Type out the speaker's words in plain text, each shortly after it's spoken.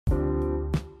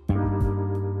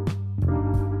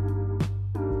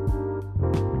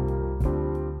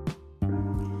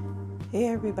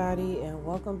everybody, and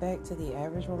welcome back to the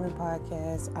Average Woman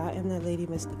Podcast. I am that lady,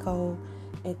 Miss Nicole,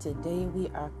 and today we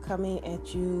are coming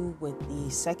at you with the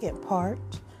second part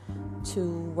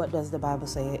to What Does the Bible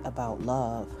Say About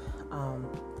Love?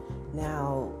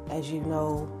 Now, as you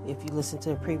know, if you listen to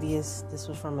the previous, this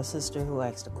was from a sister who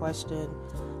asked a question,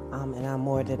 and I'm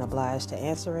more than obliged to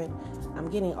answer it.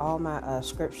 I'm getting all my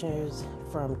scriptures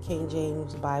from King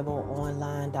James Bible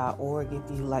Online.org. If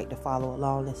you like to follow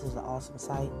along, this is an awesome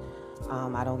site.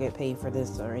 I don't get paid for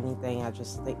this or anything. I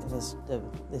just think that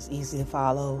it's easy to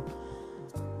follow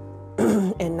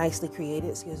and nicely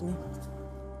created,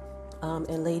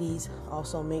 and ladies,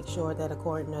 also make sure that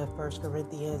according to 1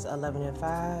 Corinthians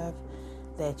 11:5,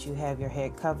 that you have your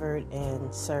head covered,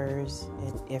 and sirs,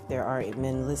 and if there are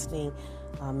men listening,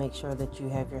 make sure that you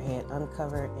have your head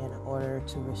uncovered in order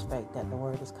to respect that the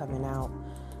word is coming out.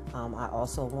 I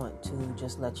also want to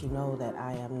just let you know that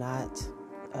I am not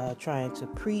trying to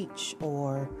preach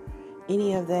or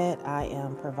any of that. I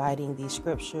am providing these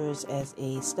scriptures as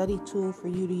a study tool for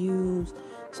you to use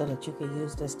so that you can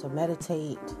use this to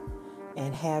meditate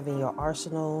and have in your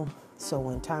arsenal, so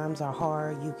when times are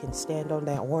hard, you can stand on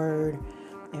that word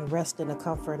and rest in the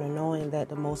comfort of knowing that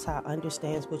the Most High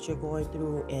understands what you're going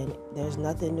through, and there's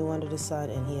nothing new under the sun,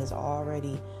 and He has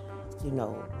already,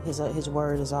 His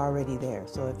word is already there.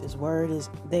 So if His word is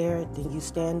there, then you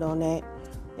stand on that,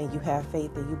 and you have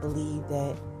faith, and you believe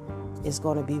that it's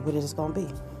going to be what it's going to be,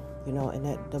 and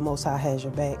that the Most High has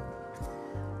your back.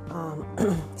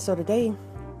 So today,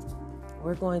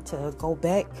 we're going to go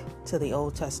back to the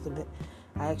Old Testament.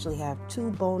 I actually have two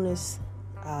bonus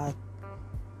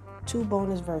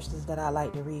verses that I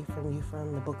like to read from you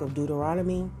from the book of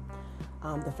Deuteronomy.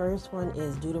 The first one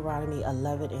is Deuteronomy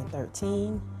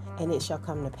 11:13. And it shall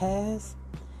come to pass,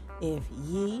 if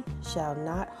ye shall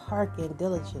not hearken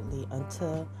diligently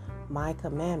unto my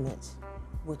commandments,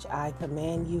 which I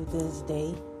command you this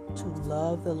day, to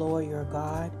love the Lord your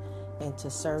God, and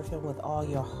to serve Him with all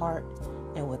your heart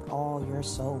and with all your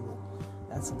soul.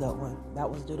 That's a good one. That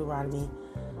was Deuteronomy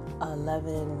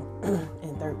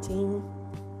 11:13.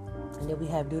 And then we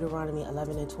have Deuteronomy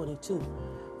 11:22.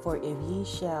 For if ye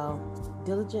shall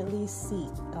diligently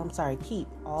keep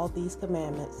all these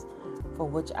commandments, for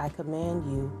which I command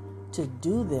you to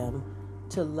do them,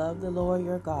 to love the Lord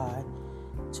your God,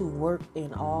 to work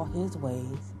in all His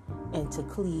ways, and to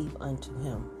cleave unto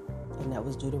Him. And that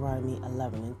was Deuteronomy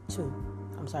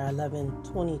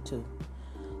 11:22.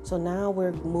 So now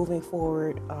we're moving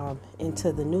forward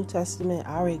into the New Testament.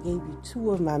 I already gave you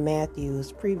two of my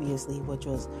Matthews previously, which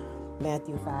was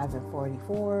Matthew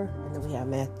 5:44, and then we have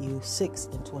Matthew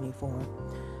 6:24.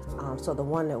 So the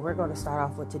one that we're going to start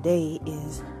off with today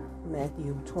is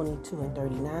Matthew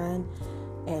 22:39,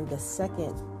 and the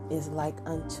second is like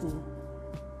unto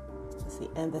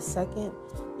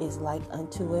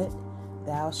it,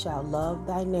 thou shalt love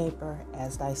thy neighbor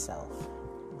as thyself.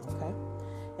 Okay.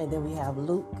 And then we have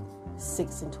Luke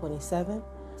 6:27.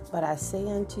 But I say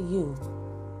unto you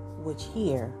which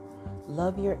hear,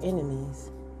 love your enemies,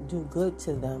 do good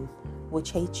to them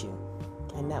which hate you.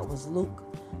 And that was Luke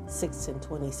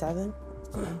 6:27.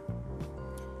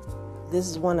 This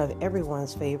is one of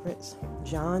everyone's favorites.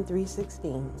 John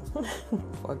 3:16.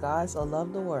 For God so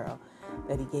loved the world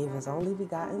that He gave His only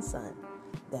begotten Son,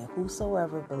 that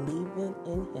whosoever believeth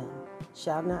in Him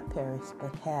shall not perish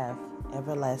but have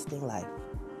everlasting life.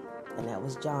 And that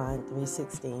was John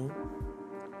 3:16.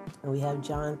 And we have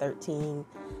John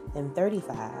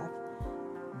 13:35.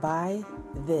 By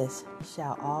this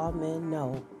shall all men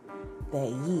know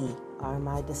that ye are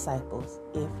my disciples,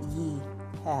 if ye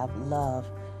have love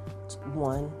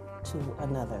one to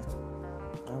another.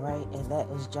 All right, and that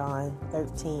was John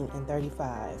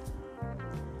 13:35.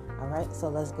 All right, so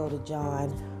let's go to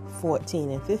John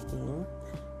 14:15.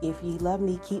 If ye love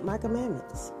me, keep my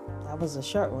commandments. That was a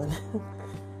short one.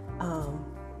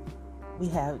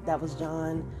 That was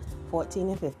John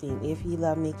 14:15. If ye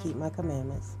love me, keep my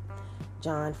commandments.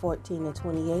 John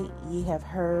 14:28. Ye have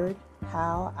heard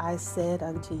how I said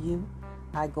unto you,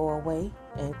 I go away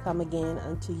and come again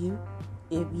unto you.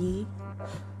 If ye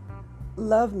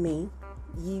love me,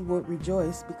 ye would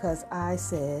rejoice, because I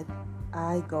said,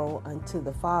 I go unto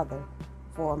the Father,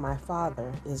 for my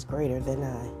Father is greater than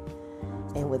I.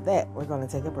 And with that, we're going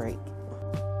to take a break.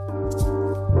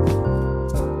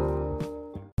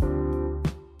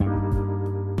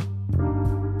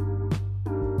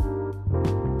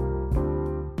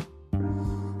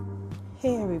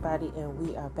 Hey everybody, and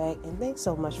we are back, and thanks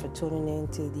so much for tuning in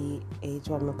to the Age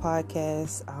Woman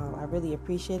Podcast. I really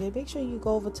appreciate it. Make sure you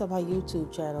go over to my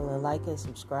YouTube channel and like and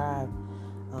subscribe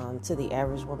to the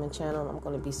Average Woman channel. I'm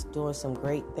going to be doing some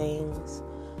great things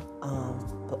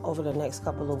But over the next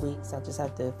couple of weeks, I just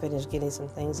have to finish getting some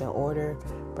things in order.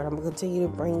 But I'm going to continue to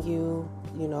bring you,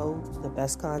 the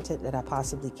best content that I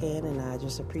possibly can. And I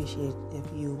just appreciate if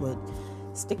you would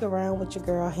stick around with your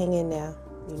girl, hang in there.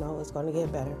 It's going to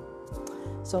get better.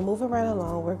 So moving right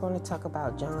along, we're going to talk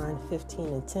about John 15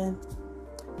 and 10.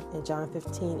 And John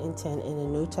 15 and 10 in the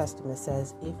New Testament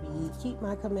says, "If ye keep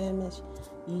my commandments,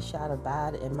 ye shall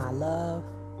abide in my love,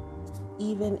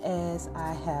 even as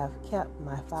I have kept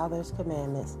my Father's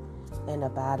commandments and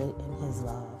abided in his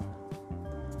love."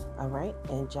 All right.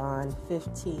 And John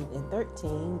 15 and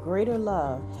 13, "Greater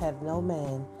love hath no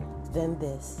man than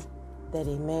this, that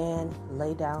a man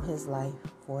lay down his life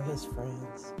for his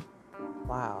friends."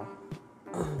 Wow.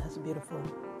 That's beautiful.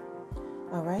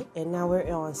 All right. And now we're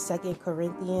on 2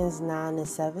 Corinthians 9 and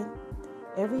 7.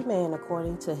 "Every man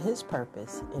according to his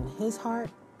purpose in his heart,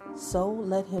 so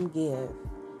let him give,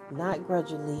 not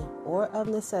grudgingly or of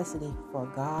necessity, for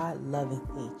God loveth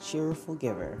a cheerful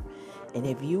giver." And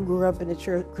if you grew up in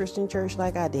the Christian church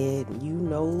like I did, you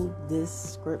know this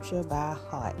scripture by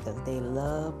heart, because they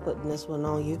love putting this one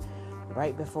on you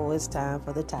right before it's time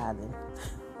for the tithing.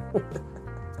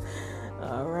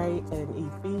 All right.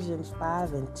 And Ephesians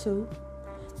 5 and 2,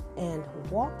 "And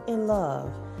walk in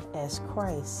love as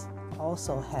Christ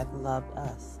also hath loved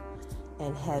us,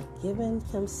 and hath given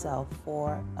himself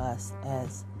for us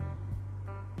as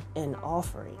an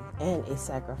offering and a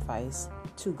sacrifice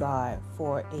to God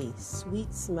for a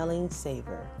sweet smelling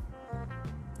savor."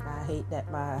 I hate that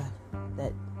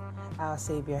our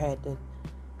Savior had to,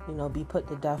 be put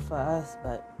to death for us,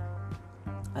 but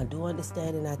I do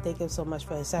understand, and I thank him so much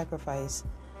for his sacrifice.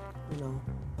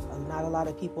 Not a lot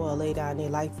of people will lay down their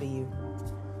life for you,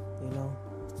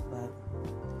 but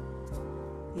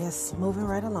yes, moving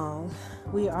right along,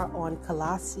 we are on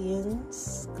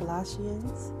Colossians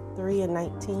 3 and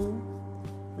 19.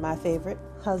 My favorite: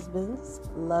 "Husbands,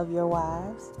 love your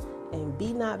wives, and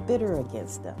be not bitter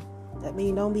against them." That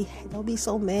means don't be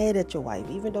so mad at your wife,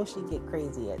 even though she get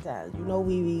crazy at times.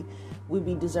 We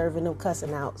be deserving of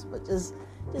cussing outs, but just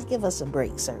give us a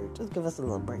break, sir. Just give us a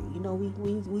little break.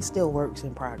 We still works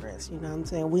in progress. You know what I'm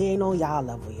saying? We ain't on y'all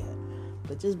level yet,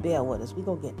 but just bear with us. We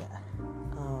gonna get there.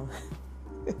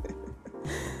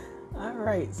 All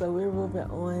right, so we're moving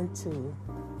on to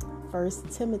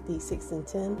 1 Timothy 6 and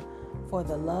 10. "For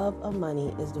the love of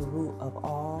money is the root of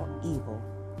all evil,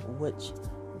 which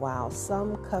while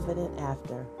some coveted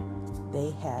after,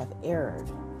 they have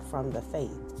erred from the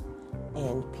faith,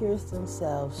 and pierced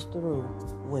themselves through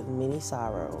with many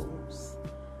sorrows."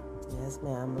 Yes,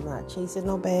 ma'am. I'm not chasing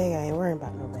no bag. I ain't worrying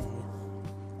about no bag.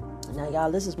 Now,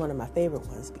 y'all, this is one of my favorite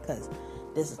ones, because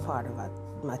this is part of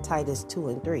my Titus 2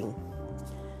 and 3.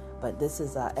 But this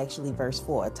is actually verse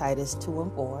 4, Titus 2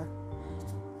 and 4.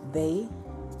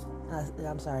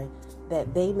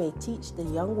 "That they may teach the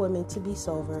young women to be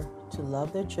sober, to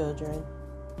love their children."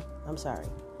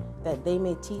 That they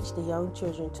may teach the young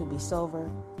children to be sober,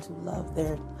 to love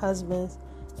their husbands,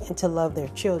 and to love their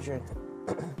children.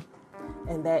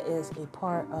 And that is a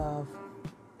part of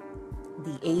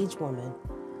the aged woman,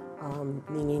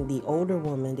 meaning the older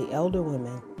woman, the elder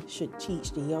women should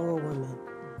teach the younger women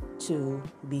to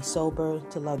be sober,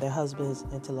 to love their husbands,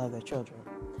 and to love their children.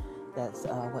 That's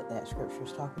what that scripture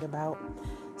is talking about.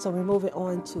 So we're moving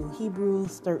on to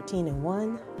Hebrews 13 and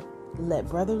 1. "Let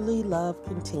brotherly love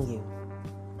continue."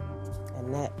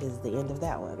 And that is the end of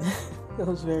that one. It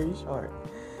was very short.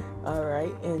 All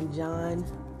right. And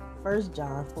 1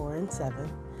 John 4 and 7.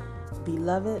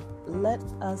 "Beloved, let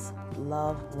us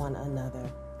love one another,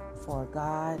 for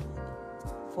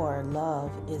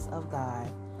love is of God,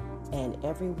 and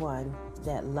everyone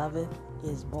that loveth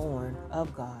is born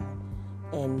of God,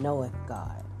 and knoweth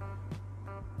God."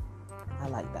 I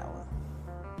like that one.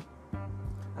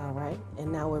 All right.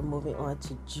 And now we're moving on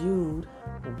to Jude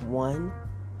 1,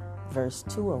 verse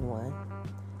 2 and 1.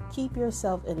 "Keep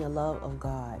yourself in the love of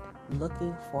God,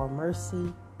 looking for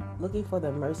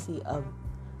the mercy of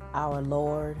our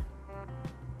Lord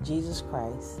Jesus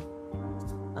Christ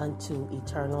unto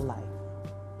eternal life."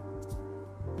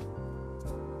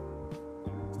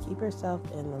 Keep yourself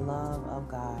in the love of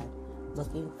God,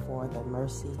 looking for the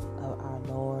mercy of our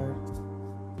Lord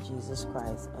Jesus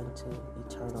Christ unto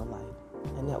eternal life.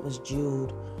 And that was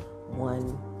Jude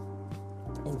 1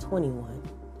 and 21.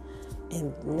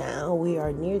 And now we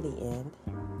are near the end,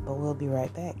 but we'll be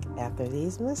right back after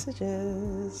these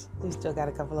messages. We still got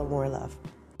a couple of more left.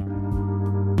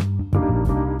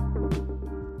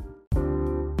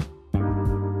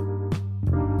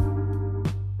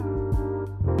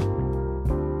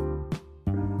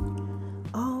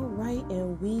 All right,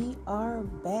 and we are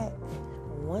back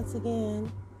once again,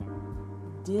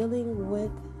 dealing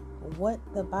with what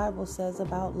the Bible says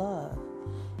about love.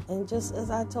 And just as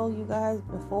I told you guys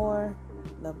before,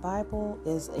 the Bible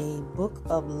is a book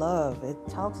of love. It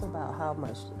talks about how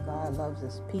much God loves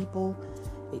his people.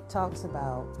 It talks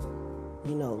about,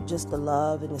 just the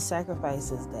love and the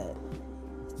sacrifices that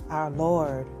our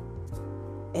Lord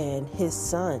and his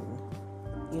son,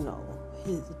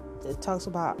 it talks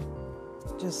about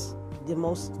just the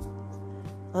most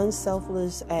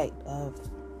unselfless act of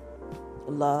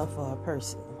love for a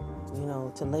person,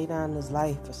 to lay down his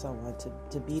life for someone,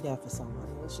 to be there for someone.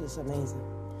 It's just amazing.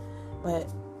 But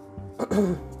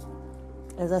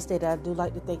as I stated, I do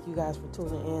like to thank you guys for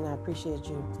tuning in. I appreciate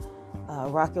you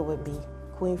rocking with me.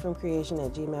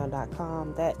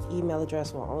 queenfromcreation@gmail.com. That email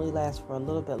address will only last for a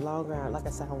little bit longer. Like I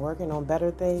said, I'm working on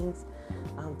better things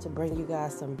to bring you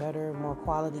guys some better, more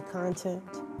quality content.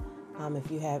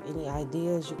 If you have any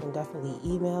ideas, you can definitely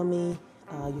email me.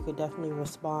 You can definitely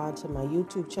respond to my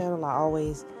YouTube channel. I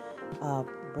always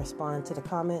respond to the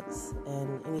comments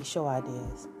and any show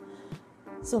ideas.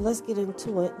 So let's get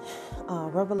into it.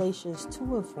 Revelations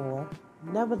 2:4.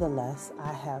 Nevertheless,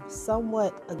 I have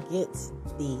somewhat against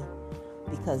thee,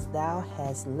 because thou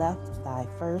hast left thy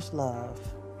first love.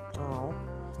 Oh,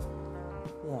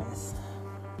 yes.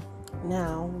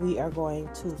 Now we are going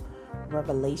to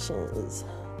Revelations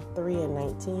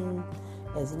 3:19.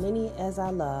 As many as I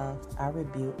love, I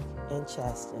rebuke and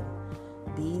chasten.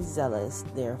 Be zealous,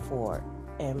 therefore,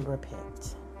 and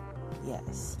repent.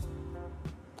 Yes.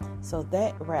 So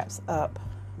that wraps up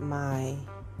my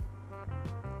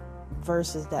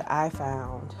verses that I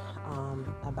found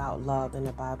about love in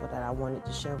the Bible that I wanted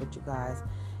to share with you guys.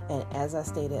 And as I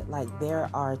stated, there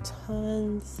are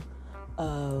tons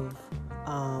of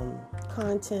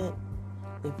content.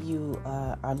 If you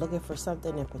are looking for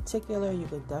something in particular, you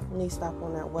can definitely stop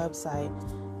on that website.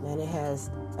 And it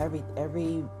has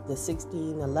the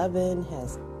 1611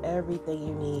 has everything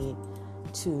you need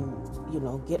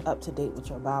to, get up to date with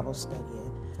your Bible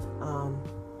studying.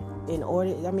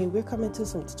 We're coming to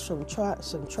some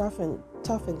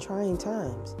tough and trying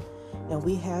times, and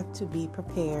we have to be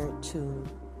prepared to,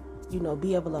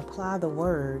 be able to apply the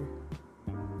word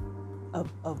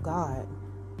of God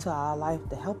to our life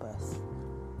to help us.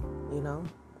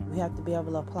 We have to be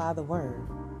able to apply the word.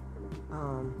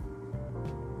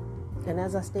 And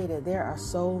as I stated, there are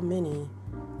so many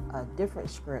different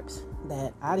scripts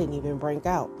that I didn't even bring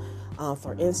out.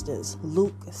 For instance,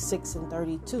 Luke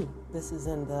 6:32. This is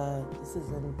in the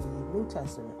New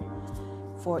Testament.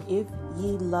 For if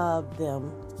ye love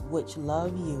them which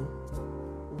love you,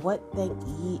 what thank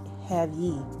ye have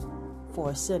ye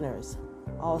for sinners?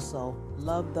 Also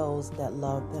love those that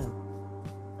love them.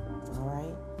 All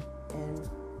right, and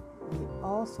we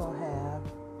also have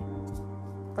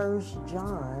 1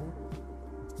 John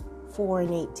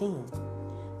 4:18.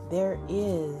 There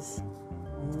is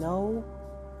no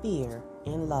fear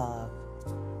in love,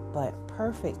 but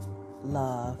perfect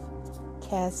love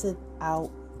casteth out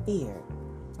fear,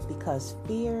 because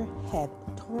fear hath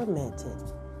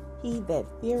tormented. He that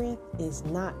feareth is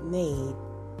not made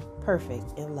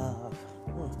perfect in love.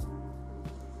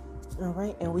 All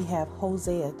right, and we have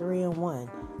Hosea 3:1.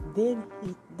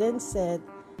 Then said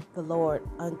the Lord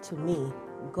unto me,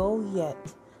 Go yet,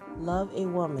 love a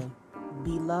woman,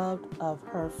 beloved of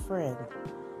her friend,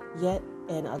 yet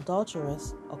an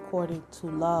adulteress according to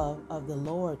love of the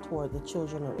Lord toward the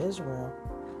children of Israel,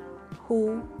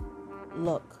 who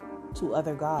look to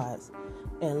other gods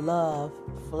and love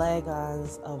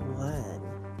flagons of wine.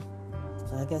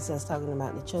 I guess that's talking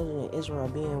about the children of Israel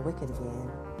being wicked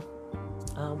again.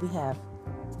 We have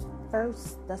 1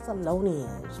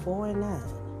 Thessalonians 4:9.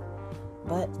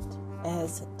 But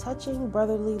as touching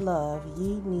brotherly love,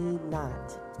 ye need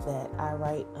not that I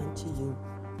write unto you,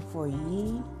 for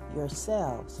ye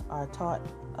yourselves are taught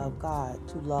of God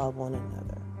to love one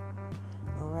another.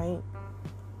 All right.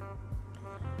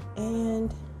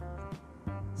 And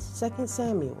 2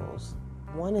 Samuel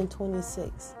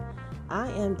 1:26. I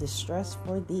am distressed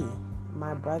for thee,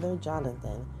 my brother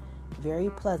Jonathan. Very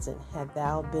pleasant hast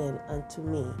thou been unto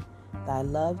me. Thy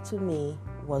love to me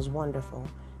was wonderful,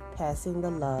 passing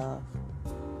the love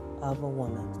of a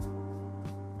woman.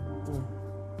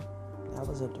 That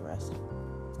was interesting.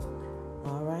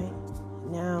 All right.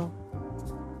 Now,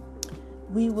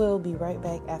 we will be right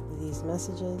back after these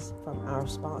messages from our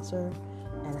sponsor.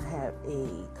 And I have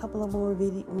a couple of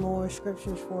more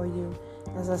scriptures for you.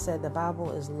 As I said, the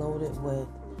Bible is loaded with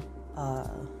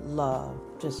love,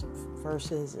 just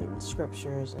verses and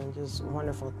scriptures and just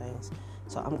wonderful things.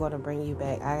 So I'm going to bring you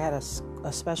back. I got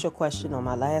a special question on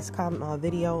my last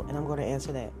video, and I'm going to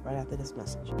answer that right after this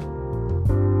message.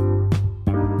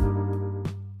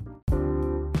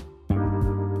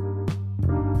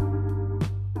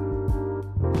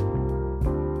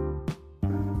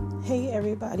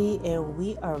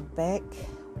 we are back.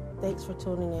 Thanks for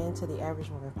tuning in to the Average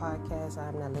Woman Podcast.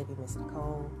 I'm that lady, Miss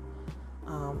Nicole.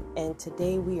 And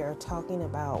today we are talking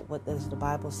about what does the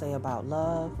Bible say about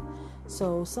love.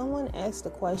 So someone asked a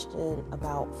question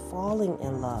about falling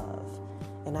in love.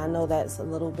 And I know that's a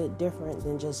little bit different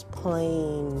than just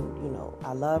plain,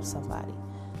 I love somebody.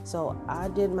 So I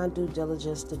did my due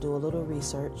diligence to do a little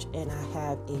research, and I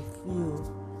have a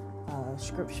few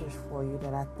scriptures for you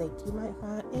that I think you might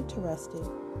find interesting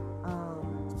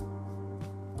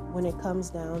when it comes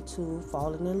down to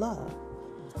falling in love.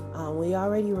 We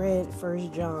already read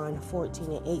 1 John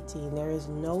 14 and 18. There is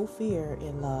no fear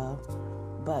in love,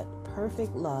 but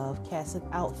perfect love casteth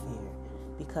out fear,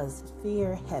 because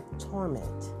fear hath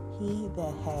torment. He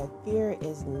that hath fear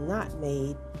is not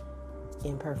made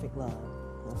in perfect love.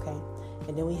 Okay?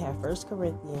 And then we have 1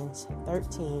 Corinthians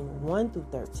 13, 1 through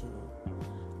 13.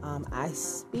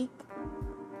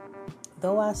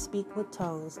 Though I speak with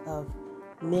tongues of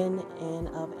men and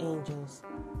of angels,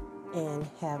 and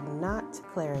have not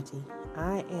clarity,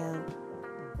 I am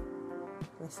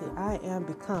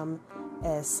become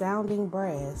as sounding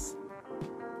brass,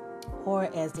 or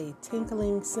as a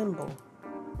tinkling cymbal.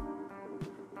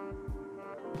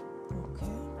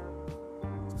 Okay.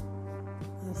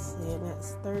 Let's see, and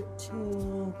that's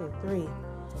 13 through 3.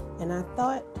 And I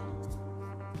thought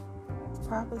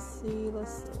prophecy,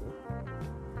 let's see.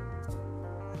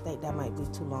 I think that might be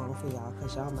too long for y'all,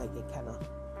 because y'all might get kind of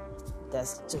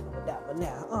destitute with that one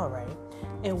now. All right.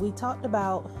 And we talked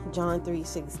about John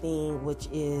 3:16, which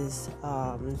is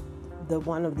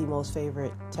one of the most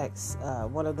favorite texts,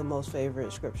 one of the most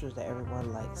favorite scriptures that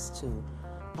everyone likes to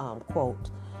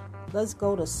quote. Let's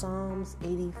go to Psalms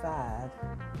 85.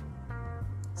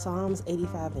 Psalms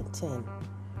 85 and 10.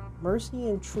 Mercy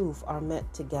and truth are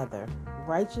met together.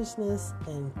 Righteousness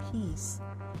and peace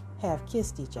have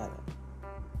kissed each other.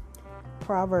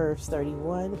 Proverbs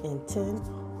 31 and 10.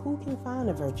 Who can find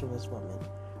a virtuous woman?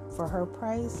 For her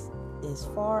price is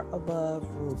far above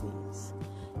rubies.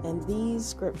 And these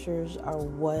scriptures are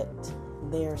what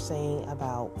they're saying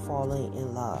about falling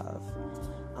in love.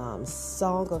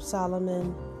 Song of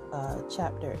Solomon,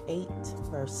 chapter 8,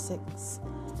 verse 6.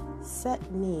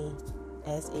 Set me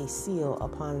as a seal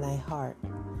upon thy heart,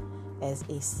 as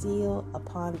a seal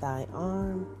upon thy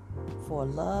arm, for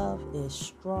love is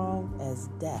strong as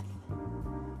death.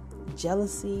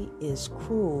 Jealousy is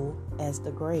cruel as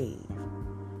the grave.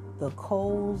 The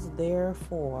coals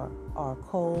therefore are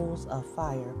coals of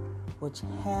fire, which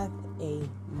hath a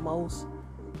most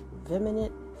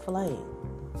vehement flame.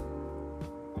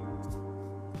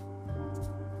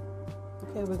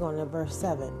 Okay, we're going to verse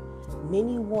 7.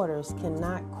 Many waters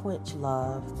cannot quench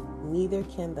love, neither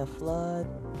can the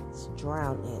floods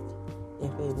drown it.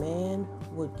 If a man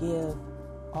would give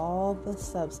all the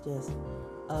substance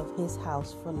of his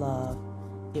house for love,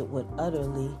 it would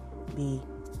utterly be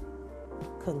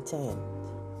content.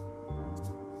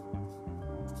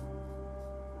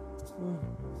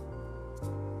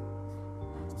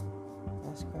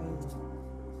 That's crazy.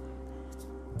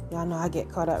 Y'all know I get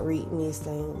caught up reading these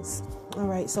things. All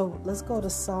right, so let's go to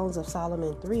Songs of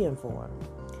Solomon 3 and 4.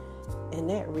 And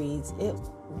that reads, It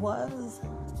was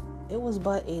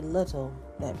but a little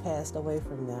that passed away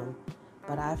from them,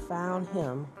 but I found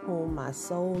him whom my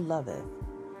soul loveth.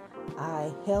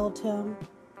 I held him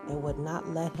and would not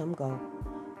let him go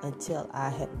until I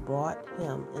had brought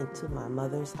him into my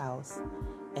mother's house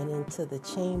and into the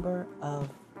chamber of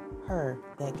her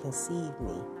that conceived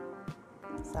me.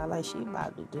 Sound like she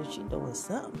about to do, she doing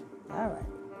something. All right.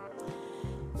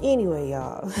 Anyway,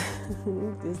 y'all,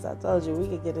 I told you we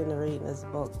could get into reading this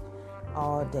book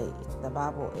all day. The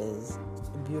Bible is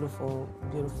beautiful,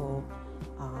 beautiful.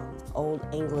 Old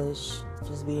English,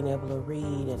 just being able to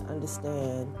read and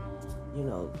understand,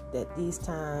 that these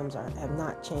times have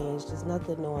not changed. There's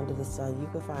nothing new under the sun. You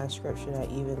can find scripture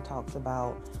that even talks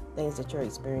about things that you're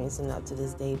experiencing up to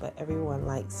this day, but everyone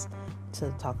likes to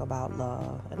talk about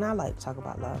love. And I like to talk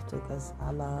about love too, because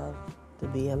I love to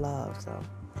be in love. So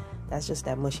that's just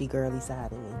that mushy girly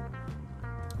side of me.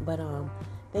 But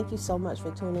thank you so much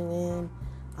for tuning in.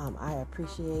 I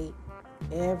appreciate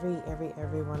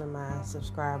every one of my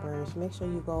subscribers. Make sure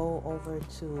you go over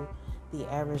to the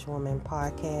Average Woman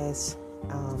Podcast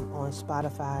on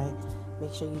Spotify.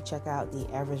 Make sure you check out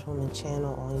the Average Woman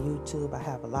channel on YouTube. I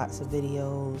have lots of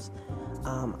videos.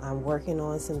 I'm working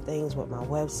on some things with my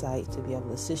website to be able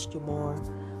to assist you more.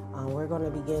 We're going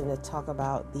to begin to talk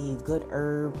about the Good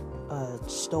Herb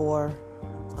store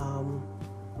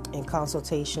and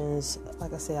consultations.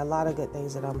 Like I say, a lot of good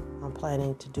things that I'm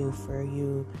planning to do for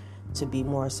you to be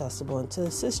more accessible and to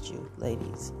assist you,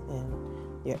 ladies,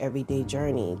 in your everyday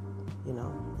journey,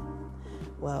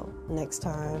 Well, next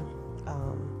time,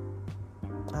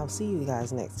 I'll see you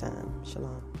guys next time.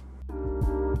 Shalom.